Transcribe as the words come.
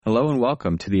Hello and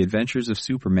welcome to the Adventures of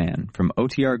Superman from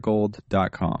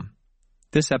OTRGold.com.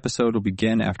 This episode will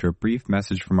begin after a brief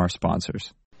message from our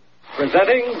sponsors.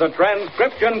 Presenting the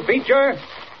transcription feature,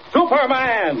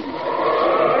 Superman!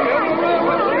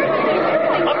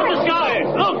 Up in the sky!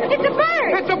 Look! It's a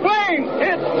bird! It's a plane!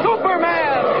 It's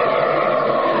Superman!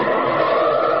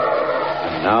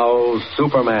 And now,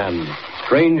 Superman,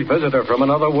 strange visitor from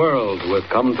another world who has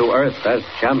come to Earth as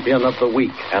champion of the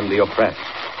weak and the oppressed.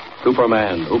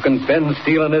 Superman, who can bend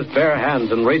steel in his bare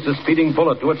hands and race a speeding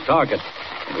bullet to its target,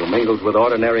 and who mingles with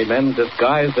ordinary men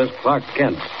disguised as Clark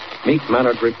Kent,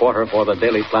 meek-mannered reporter for the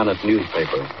Daily Planet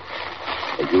newspaper.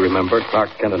 As you remember, Clark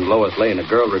Kent and Lois Lane, a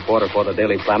girl reporter for the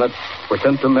Daily Planet, were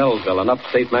sent to Melville, an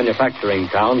upstate manufacturing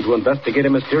town, to investigate a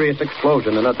mysterious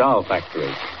explosion in a doll factory.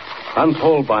 Hans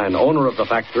Holbein, owner of the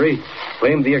factory,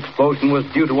 claimed the explosion was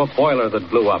due to a boiler that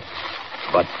blew up.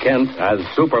 But Kent, as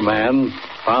Superman,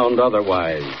 found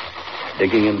otherwise.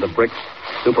 Digging in the bricks,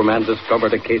 Superman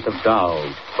discovered a case of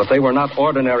dolls. But they were not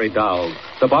ordinary dolls.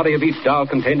 The body of each doll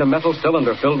contained a metal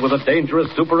cylinder filled with a dangerous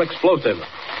super explosive,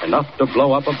 enough to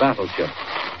blow up a battleship.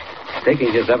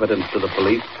 Taking his evidence to the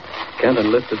police, Kent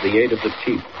enlisted the aid of the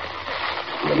chief.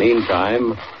 In the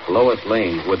meantime, Lois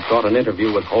Lane, who had sought an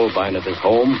interview with Holbein at his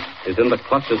home, is in the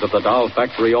clutches of the doll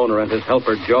factory owner and his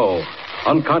helper, Joe.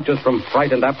 Unconscious from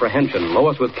fright and apprehension,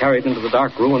 Lois was carried into the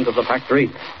dark ruins of the factory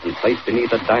and placed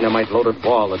beneath a dynamite-loaded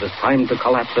wall that is timed to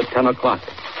collapse at 10 o'clock.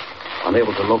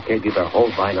 Unable to locate either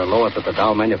Holbein or Lois at the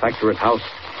doll manufacturer's house,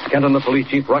 Kent and the police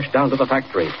chief rushed down to the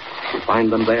factory to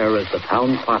find them there as the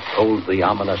town clock tolls the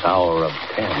ominous hour of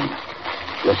 10.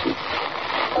 Listen.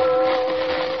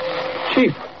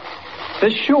 Chief,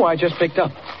 this shoe I just picked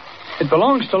up, it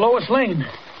belongs to Lois Lane.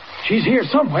 She's here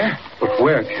somewhere. But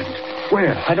where, Kent?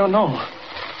 Where? I don't know.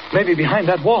 Maybe behind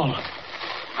that wall.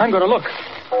 I'm going to look.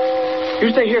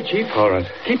 You stay here, Chief. All right.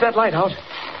 Keep that light out.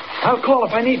 I'll call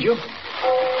if I need you.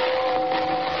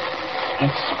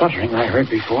 That sputtering I heard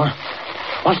before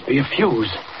must be a fuse.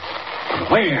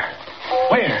 But where?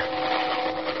 Where?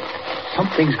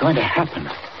 Something's going to happen.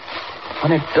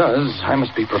 When it does, I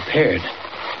must be prepared.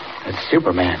 As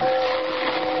Superman.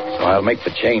 So I'll make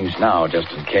the change now,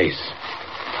 just in case.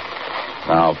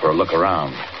 Now for a look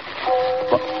around.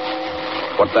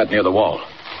 What's that near the wall?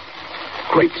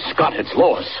 Great Scott, it's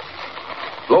Lois.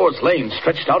 Lois Lane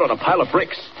stretched out on a pile of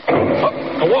bricks.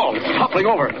 The wall, it's toppling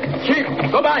over. Chief,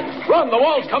 go back. Run, the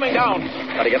wall's coming down.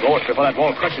 Gotta get Lois before that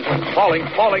wall crushes her.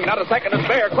 Falling, not a second to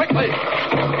spare. Quickly.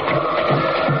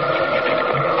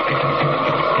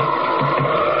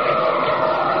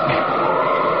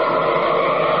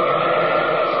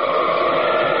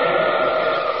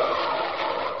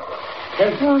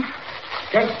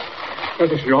 Kent?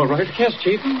 Is she all right? Yes,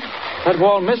 Chief. That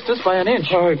wall missed us by an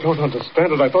inch. I don't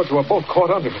understand it. I thought you were both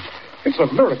caught under it. It's a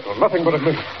miracle. Nothing but a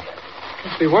miracle.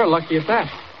 Guess we were lucky at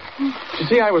that. You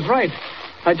see, I was right.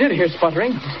 I did hear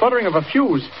sputtering. The sputtering of a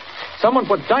fuse. Someone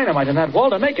put dynamite in that wall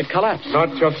to make it collapse.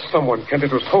 Not just someone, Kent.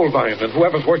 It was Holbein and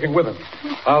whoever's working with him.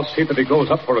 I'll see that he goes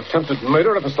up for attempted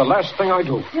murder if it's the last thing I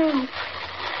do.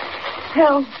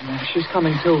 Help. She's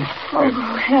coming, too.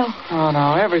 Oh, help. Oh,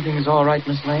 now, everything's all right,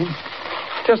 Miss Lane.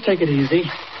 Just take it easy.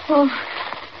 Oh,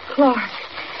 Clark.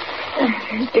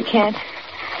 Mr. Kent.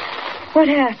 What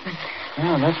happened?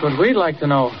 Well, that's what we'd like to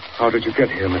know. How did you get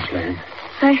here, Miss Lane?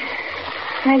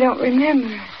 I don't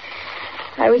remember.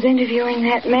 I was interviewing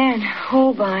that man,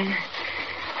 Holbein.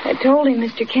 I told him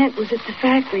Mr. Kent was at the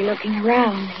factory looking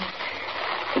around.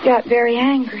 He got very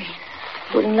angry.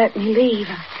 Wouldn't let me leave.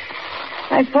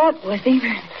 I fought with him.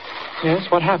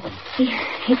 Yes, what happened?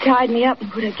 He tied me up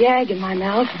and put a gag in my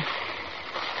mouth.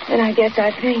 Then I guess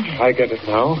I fainted. I get it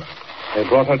now. They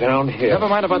brought her down here. Never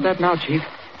mind about that now, Chief.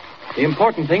 The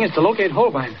important thing is to locate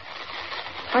Holbein.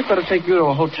 I'd better take you to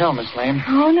a hotel, Miss Lane.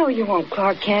 Oh, no, you won't,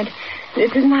 Clark Kent.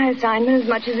 This is my assignment as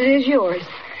much as it is yours.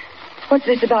 What's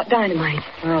this about dynamite?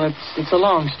 Well, it's a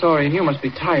long story, and you must be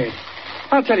tired.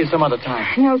 I'll tell you some other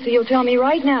time. No, so you'll tell me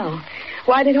right now.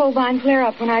 Why did Holbein flare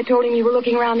up when I told him you were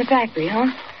looking around the factory,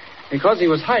 huh? Because he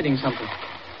was hiding something.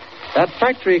 That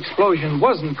factory explosion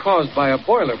wasn't caused by a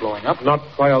boiler blowing up. Not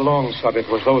by a long shot. It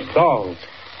was those dolls.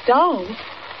 Dolls?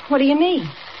 What do you mean?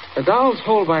 The dolls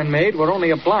Holbein made were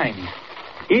only a blind.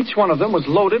 Each one of them was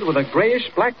loaded with a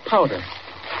grayish-black powder.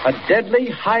 A deadly,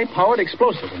 high-powered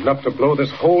explosive. Enough to blow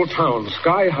this whole town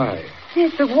sky high.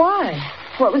 Yes, but why?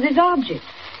 What was his object?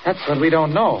 That's what we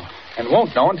don't know, and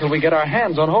won't know until we get our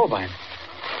hands on Holbein.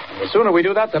 And the sooner we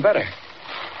do that, the better.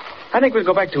 I think we'll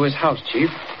go back to his house, Chief.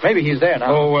 Maybe he's there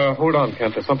now. Oh, hold on,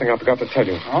 Kent. There's something I forgot to tell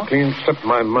you. Oh? Clean slipped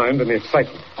my mind in the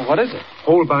excitement. Well, what is it?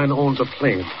 Holbein owns a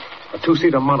plane. A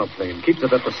two-seater monoplane. Keeps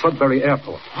it at the Sudbury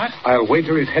Airport. What? I'll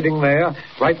wager he's heading there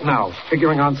right now,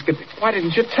 figuring on skipping. Why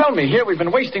didn't you tell me? Here, we've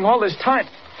been wasting all this time.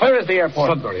 Where is the airport?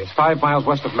 Sudbury. It's 5 miles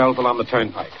west of Melville on the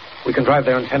turnpike. We can drive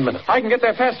there in 10 minutes. I can get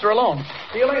there faster alone.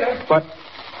 See you later. But,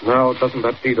 no, doesn't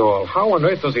that beat all? How on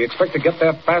earth does he expect to get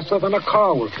there faster than a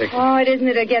car will take him? Oh, it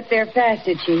isn't to get there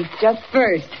faster, Chief. Just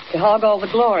first, to hog all the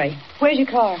glory. Where's your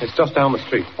car? It's just down the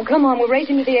street. Well, come on, we're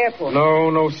racing to the airport.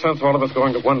 No sense all of us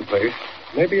going to one place.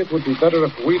 Maybe it would be better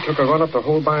if we took a run up to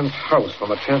Holbein's house on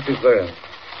the chance he's there.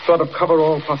 Sort of cover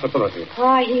all possibilities.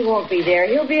 Why, he won't be there.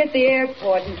 He'll be at the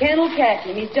airport, and Ken will catch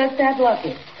him. He's just that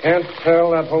lucky. Can't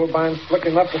tell that Holbein's slick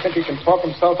enough to think he can talk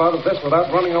himself out of this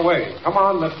without running away. Come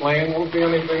on, Miss Lane. Won't be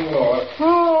anything lost. Oh,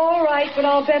 all right, but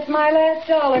I'll bet my last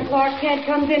dollar Clark Kent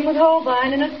comes in with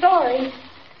Holbein in a story.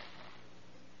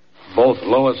 Both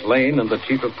Lois Lane and the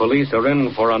chief of police are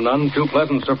in for a none too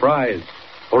pleasant surprise.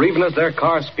 For even as their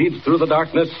car speeds through the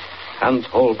darkness, Hans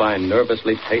Holbein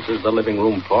nervously paces the living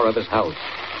room floor of his house,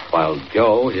 while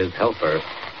Joe, his helper,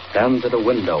 stands at a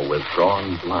window with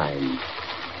drawn blinds.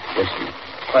 Listen.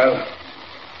 Well,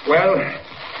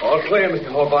 all clear,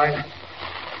 Mr. Holbein.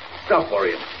 Stop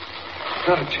worrying.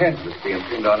 Not a chance of this being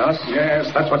pinned on us.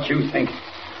 Yes, that's what you think.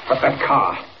 But that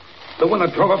car, the one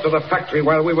that drove up to the factory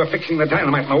while we were fixing the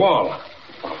dynamite in the wall.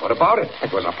 Well, what about it?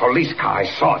 It was a police car. I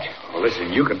saw it. Oh,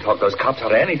 listen, you can talk those cops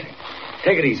out of anything.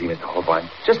 Take it easy, Mr. Holbein.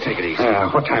 Just take it easy.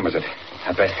 What time is it?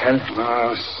 At best 10.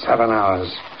 Oh, 7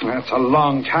 hours. That's a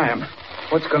long time.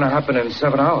 What's going to happen in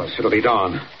 7 hours? It'll be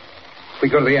dawn. We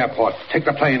go to the airport, take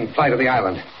the plane, fly to the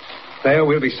island. There,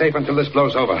 we'll be safe until this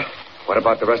blows over. What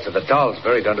about the rest of the dolls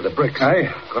buried under the bricks?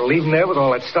 Aye. Going to leave them there with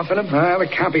all that stuff in them? Well,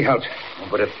 it can't be helped.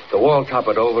 But if the wall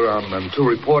toppled over on them two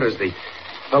reporters, the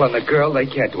fellow and the girl, they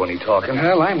can't do any talking.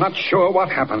 Well, I'm not sure what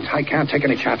happened. I can't take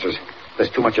any chances. There's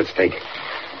too much at stake.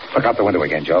 Look out the window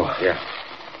again, Joe. Yeah.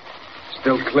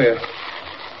 Still clear.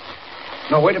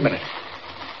 No, wait a minute.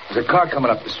 There's a car coming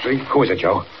up the street. Who is it,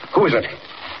 Joe? Who is it?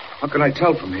 How can I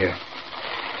tell from here?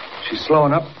 She's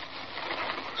slowing up,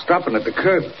 stopping at the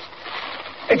curb.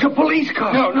 It's a police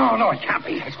car. No, it can't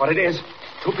be. That's what it is.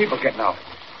 Two people getting out.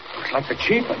 Looks like the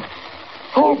chief and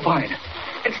Holbein.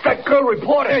 It's that girl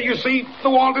reporter. There, you see, the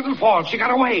wall didn't fall. She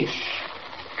got away.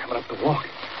 Coming up the walk.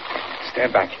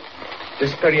 Stand back.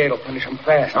 This 38 will finish him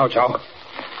fast. No, Joe.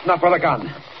 Not with a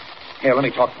gun. Here, let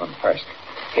me talk to him first.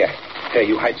 Here,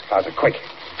 you hide the closet, quick.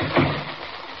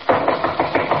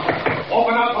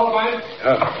 Open up, Holbein.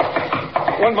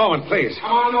 One moment, please.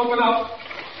 Come on, open up.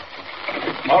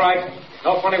 All right.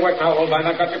 No funny work now, Holbein.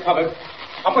 I've got you covered.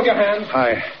 Up with your hands.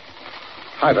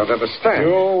 I don't understand.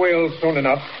 You will soon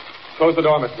enough. Close the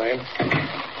door, Miss Lane.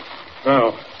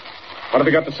 Now, what have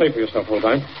you got to say for yourself,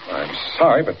 Holbein? I'm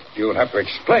sorry, but you'll have to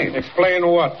explain. Explain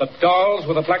what? The dolls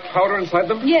with the black powder inside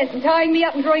them? Yes, and tying me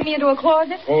up and throwing me into a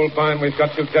closet? Holbein, we've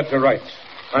got you dead to rights.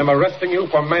 I'm arresting you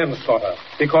for manslaughter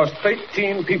because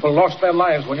 13 people lost their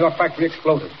lives when your factory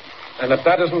exploded. And if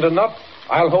that isn't enough,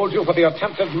 I'll hold you for the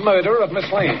attempted murder of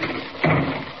Miss Lane.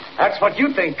 That's what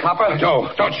you think, copper.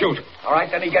 Joe, don't shoot. All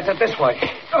right, then he gets it this way.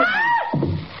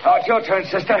 Now it's your turn,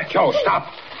 sister. Joe,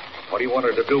 stop. What do you want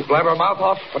her to do, blab her mouth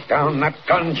off? Put down that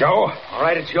gun, Joe. All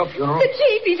right, it's your funeral. The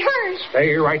chief, he's hurt.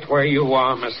 Stay right where you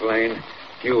are, Miss Lane.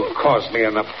 You've caused me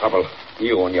enough trouble.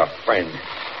 You and your friend.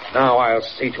 Now I'll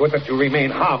see to it that you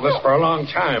remain harmless for a long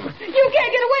time. You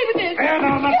can't get away with this. No,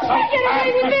 not you so can't get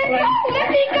away with this. No, let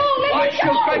me go. Why,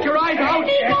 she'll scratch your eyes out. Let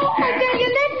me go. I tell you,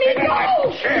 let me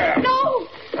go. Chair. No.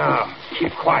 Now,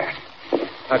 keep quiet.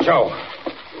 Now, Joe,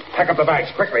 pack up the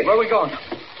bags quickly. Where are we going?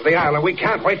 To the island. We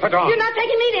can't wait for dawn. You're not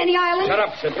taking me to any island. Shut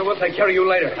up, sister. We'll take care of you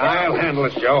later. I'll handle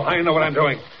this, Joe. I know what I'm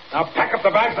doing. Now, pack up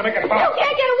the bags and make it You fast.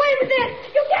 can't get away with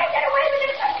this. You can't get away with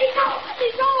this. Let me go. Let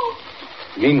me go.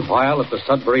 Meanwhile, at the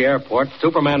Sudbury airport,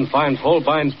 Superman finds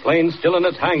Holbein's plane still in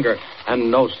its hangar and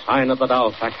no sign of the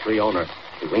doll factory owner.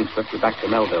 He wings swiftly back to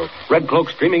Melville, red cloak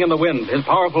streaming in the wind, his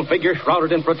powerful figure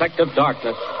shrouded in protective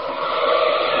darkness.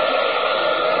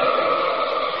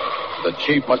 The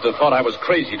chief must have thought I was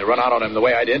crazy to run out on him the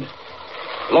way I did.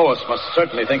 Lois must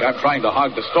certainly think I'm trying to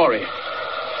hog the story.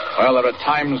 Well, there are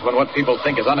times when what people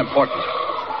think is unimportant.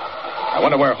 I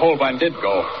wonder where Holbein did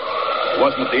go. He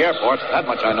wasn't at the airport, that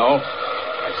much I know.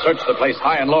 I searched the place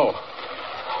high and low.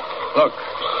 Look,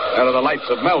 there are the lights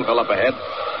of Melville up ahead.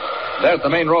 There's the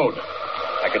main road.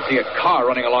 I can see a car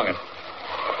running along it.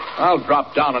 I'll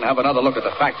drop down and have another look at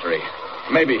the factory.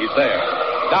 Maybe he's there.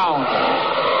 Down.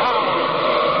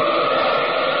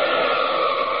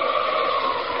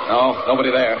 No,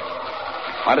 nobody there.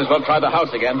 Might as well try the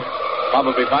house again.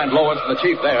 Probably find Lois and the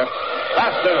chief there.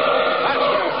 Faster!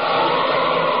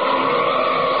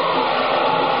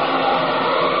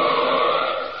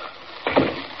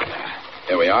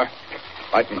 are.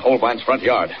 Right in Holbein's front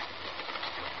yard.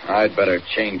 I'd better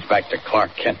change back to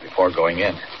Clark Kent before going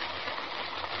in.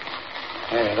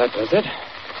 There, that does it.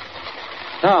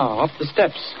 Now, up the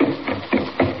steps.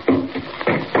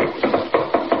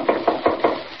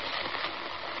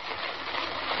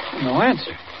 No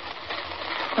answer.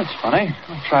 That's funny.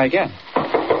 I'll try again.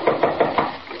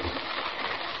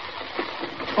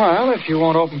 Well, if you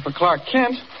won't open for Clark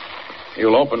Kent...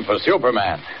 You'll open for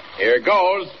Superman. Here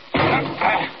goes.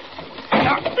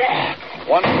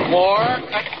 One more.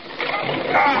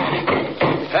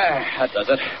 That does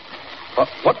it.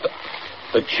 What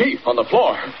the Chief on the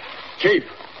floor. Chief,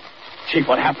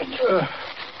 what happened?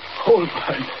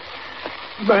 Holbein.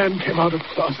 Man came out of the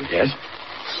closet. Yes?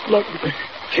 Slugged me.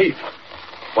 Chief,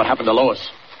 what happened to Lois?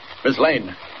 Miss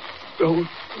Lane? Don't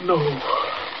know.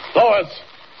 Lois!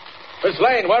 Miss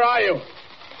Lane, where are you?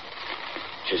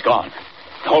 She's gone.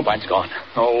 Holbein's gone.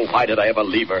 Oh, why did I ever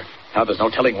leave her? Now there's no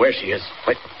telling where she is.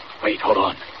 Wait, hold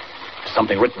on. There's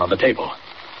something written on the table.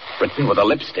 Written with a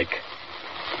lipstick.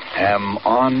 Am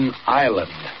on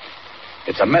island.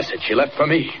 It's a message she left for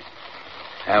me.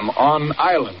 Am on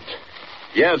island.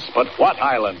 Yes, but what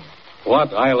island?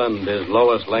 What island is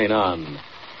Lois Lane on?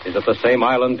 Is it the same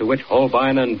island to which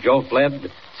Holbein and Joe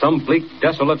fled? Some bleak,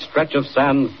 desolate stretch of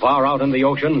sand far out in the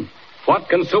ocean? What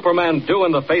can Superman do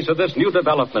in the face of this new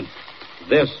development?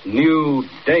 This new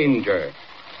danger?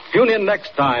 Tune in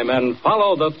next time and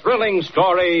follow the thrilling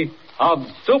story of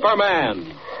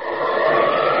Superman.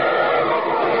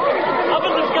 Up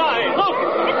in the sky, look!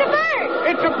 It's a bird!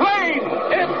 It's a plane!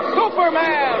 It's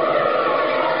Superman!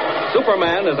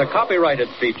 Superman is a copyrighted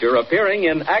feature appearing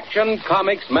in Action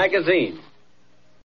Comics magazine.